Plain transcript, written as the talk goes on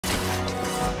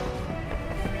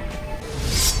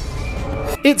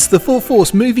It's the Full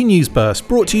Force Movie News Burst,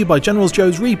 brought to you by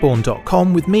GeneralsJoes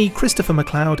Reborn.com with me, Christopher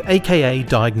McLeod AKA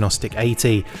Diagnostic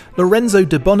 80. Lorenzo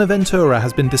di Bonaventura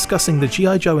has been discussing the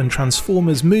G.I. Joe and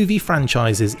Transformers movie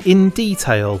franchises in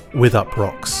detail with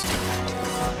Uproxx.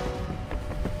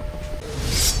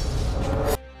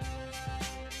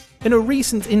 In a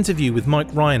recent interview with Mike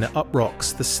Ryan at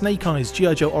Uproxx, the Snake Eyes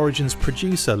G.I. Joe Origins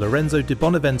producer Lorenzo di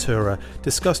Bonaventura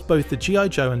discussed both the G.I.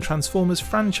 Joe and Transformers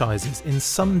franchises in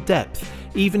some depth,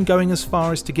 even going as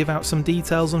far as to give out some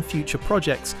details on future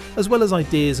projects, as well as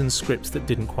ideas and scripts that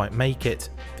didn't quite make it.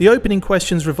 The opening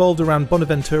questions revolved around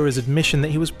Bonaventura's admission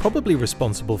that he was probably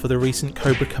responsible for the recent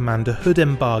Cobra Commander hood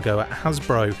embargo at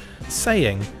Hasbro,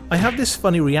 saying, "I have this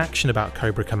funny reaction about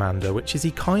Cobra Commander, which is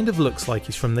he kind of looks like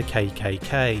he's from the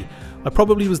KKK. I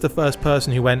probably was the first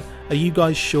person who went, are you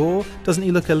guys sure? Doesn't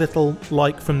he look a little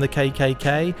like from the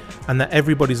KKK? And that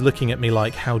everybody's looking at me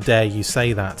like, how dare you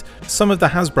say that?" Some of the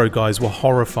Hasbro guys were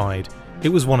horrified. It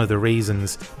was one of the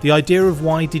reasons. The idea of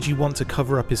why did you want to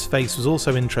cover up his face was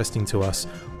also interesting to us.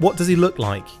 What does he look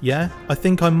like? Yeah? I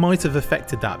think I might have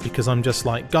affected that because I'm just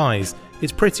like, guys,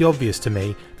 it's pretty obvious to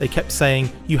me. They kept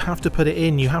saying, you have to put it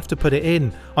in, you have to put it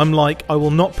in. I'm like, I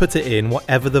will not put it in,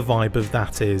 whatever the vibe of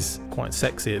that is. Quite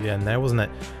sexy at the end there, wasn't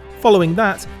it? Following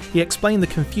that, he explained the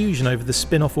confusion over the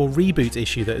spin-off or reboot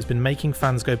issue that has been making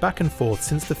fans go back and forth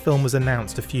since the film was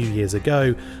announced a few years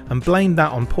ago, and blamed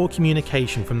that on poor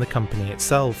communication from the company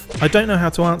itself. I don't know how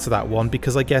to answer that one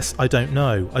because I guess I don't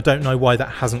know. I don't know why that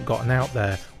hasn't gotten out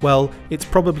there. Well, it's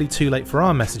probably too late for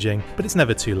our messaging, but it's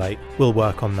never too late. We'll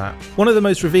work on that. One of the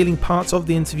most revealing parts of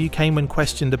the interview came when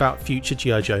questioned about future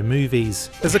G.I. Joe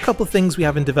movies. There's a couple things we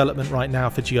have in development right now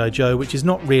for G.I. Joe, which is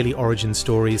not really origin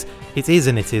stories. It is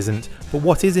and it isn't. But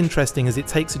what is interesting is it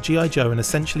takes a G.I. Joe and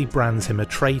essentially brands him a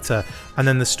traitor, and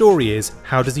then the story is,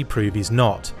 how does he prove he's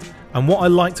not? And what I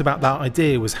liked about that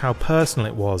idea was how personal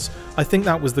it was. I think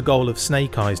that was the goal of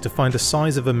Snake Eyes, to find a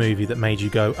size of a movie that made you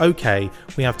go, okay,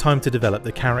 we have time to develop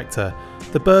the character.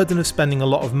 The burden of spending a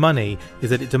lot of money is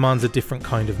that it demands a different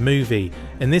kind of movie.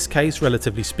 In this case,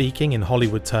 relatively speaking, in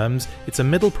Hollywood terms, it's a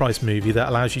middle price movie that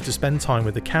allows you to spend time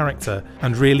with the character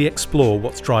and really explore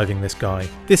what's driving this guy.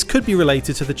 This could be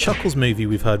related to the Chuckles movie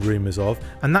we've heard rumours of,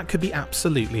 and that could be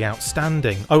absolutely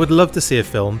outstanding. I would love to see a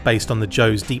film based on the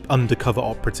Joe's deep undercover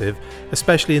operative,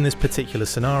 especially in this particular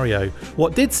scenario.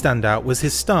 What did stand out was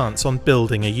his stance on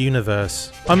building a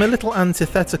universe. I'm a little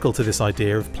antithetical to this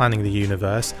idea of planning the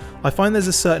universe. I find there's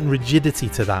a certain rigidity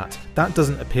to that. That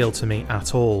doesn't appeal to me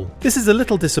at all. This is a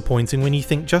little disappointing when you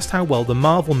think just how well the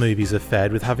Marvel movies have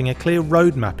fared with having a clear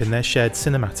roadmap in their shared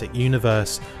cinematic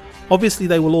universe. Obviously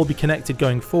they will all be connected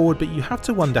going forward, but you have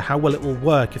to wonder how well it will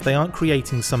work if they aren't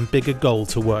creating some bigger goal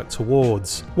to work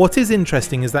towards. What is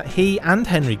interesting is that he and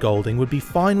Henry Golding would be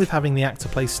fine with having the actor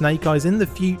play Snake Eyes in the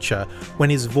future when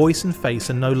his voice and face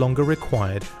are no longer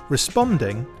required,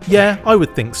 responding. Yeah, I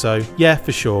would think so. Yeah,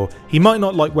 for sure. He might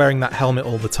not like wearing that helmet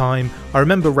all the time. I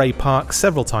remember Ray Park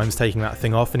several times taking that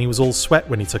thing off and he was all sweat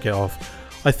when he took it off.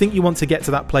 I think you want to get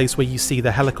to that place where you see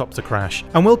the helicopter crash,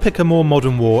 and we'll pick a more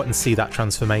modern war and see that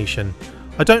transformation.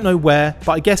 I don't know where,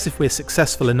 but I guess if we're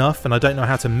successful enough, and I don't know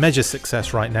how to measure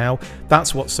success right now,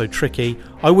 that's what's so tricky.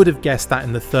 I would have guessed that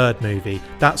in the third movie.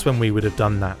 That's when we would have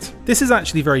done that. This is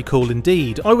actually very cool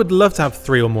indeed. I would love to have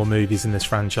 3 or more movies in this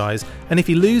franchise, and if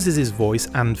he loses his voice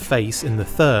and face in the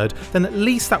third, then at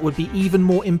least that would be even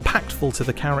more impactful to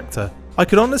the character. I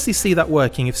could honestly see that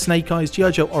working if Snake Eyes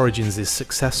G.I. Joe Origins is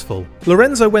successful.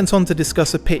 Lorenzo went on to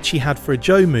discuss a pitch he had for a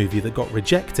Joe movie that got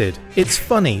rejected. It's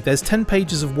funny, there's 10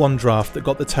 pages of one draft that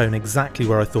got the tone exactly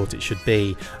where I thought it should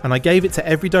be, and I gave it to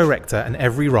every director and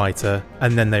every writer,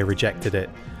 and then they rejected it.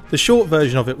 The short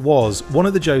version of it was, one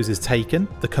of the Joes is taken,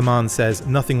 the command says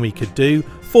nothing we could do,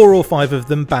 4 or 5 of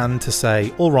them band to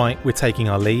say, alright, we're taking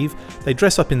our leave, they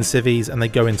dress up in civvies and they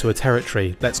go into a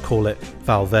territory, let's call it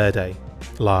Valverde.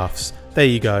 Laughs. There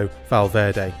you go,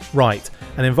 Valverde. Right,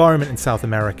 an environment in South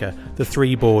America, the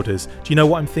 3 borders. Do you know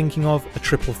what I'm thinking of? A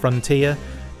triple frontier?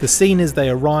 The scene is they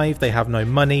arrive, they have no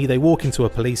money, they walk into a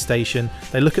police station,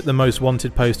 they look at the most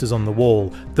wanted posters on the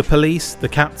wall. The police, the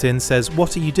captain, says,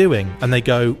 what are you doing? And they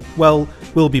go, well,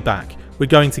 we'll be back. We're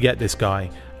going to get this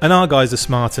guy. And our guys are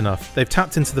smart enough, they've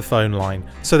tapped into the phone line,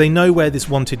 so they know where this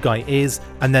wanted guy is,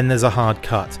 and then there's a hard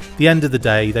cut. The end of the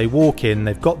day, they walk in,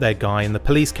 they've got their guy, and the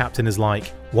police captain is like,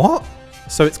 what?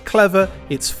 So it's clever,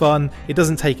 it's fun, it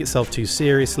doesn't take itself too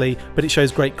seriously, but it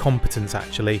shows great competence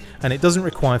actually, and it doesn't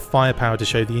require firepower to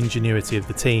show the ingenuity of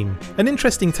the team. An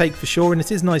interesting take for sure, and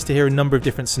it is nice to hear a number of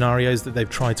different scenarios that they've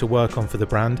tried to work on for the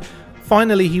brand.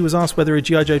 Finally, he was asked whether a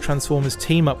G.I. Joe Transformers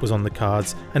team-up was on the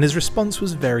cards, and his response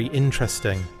was very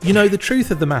interesting. You know, the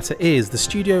truth of the matter is, the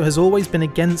studio has always been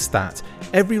against that.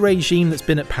 Every regime that's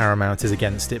been at Paramount is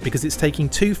against it because it's taking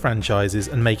two franchises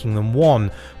and making them one,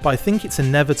 but I think it's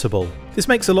inevitable. This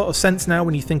makes a lot of sense now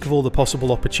when you think of all the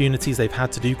possible opportunities they've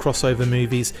had to do crossover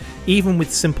movies. Even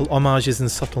with simple homages and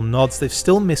subtle nods, they've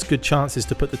still missed good chances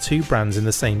to put the two brands in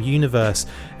the same universe.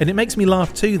 And it makes me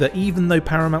laugh too that even though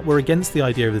Paramount were against the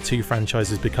idea of the two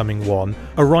franchises becoming one,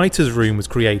 a writer's room was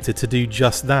created to do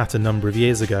just that a number of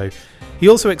years ago. He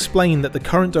also explained that the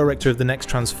current director of the next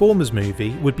Transformers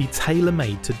movie would be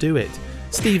tailor-made to do it.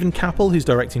 Stephen Cappell, who's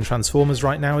directing Transformers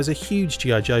right now, is a huge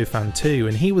G.I. Joe fan too,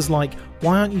 and he was like,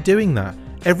 why aren't you doing that?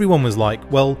 Everyone was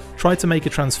like, well, try to make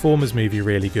a Transformers movie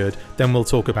really good, then we'll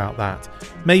talk about that.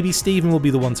 Maybe Stephen will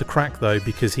be the one to crack though,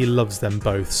 because he loves them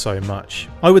both so much.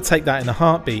 I would take that in a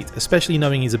heartbeat, especially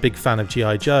knowing he's a big fan of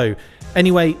G.I. Joe.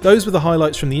 Anyway, those were the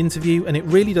highlights from the interview, and it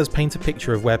really does paint a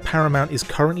picture of where Paramount is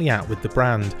currently at with the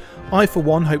brand. I for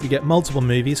one hope we get multiple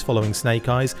movies following Snake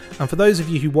Eyes, and for those of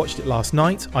you who watched it last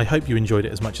night, I hope you enjoyed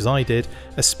it as much as I did,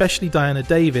 especially Diana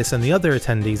Davis and the other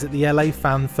attendees at the LA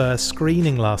Fan First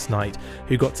screening last night,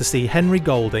 who got to see Henry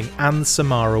Golding and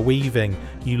Samara Weaving,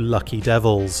 you lucky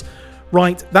devils.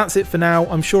 Right, that's it for now.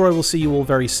 I'm sure I will see you all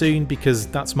very soon, because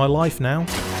that's my life now.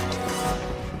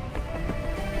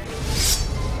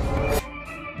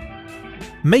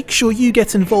 Make sure you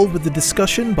get involved with the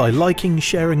discussion by liking,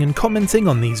 sharing and commenting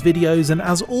on these videos, and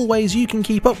as always you can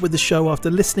keep up with the show after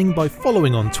listening by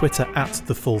following on Twitter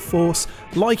 @TheFullForce,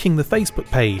 liking the Facebook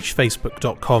page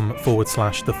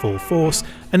facebook.com/TheFullForce,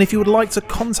 and if you would like to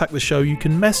contact the show you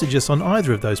can message us on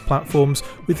either of those platforms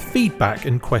with feedback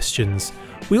and questions.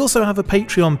 We also have a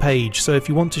Patreon page, so if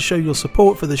you want to show your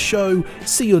support for the show,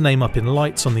 see your name up in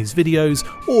lights on these videos,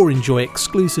 or enjoy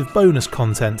exclusive bonus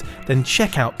content, then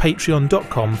check out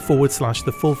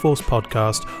patreon.com/TheFullForce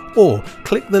podcast, or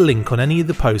click the link on any of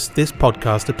the posts this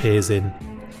podcast appears in.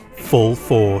 Full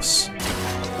Force.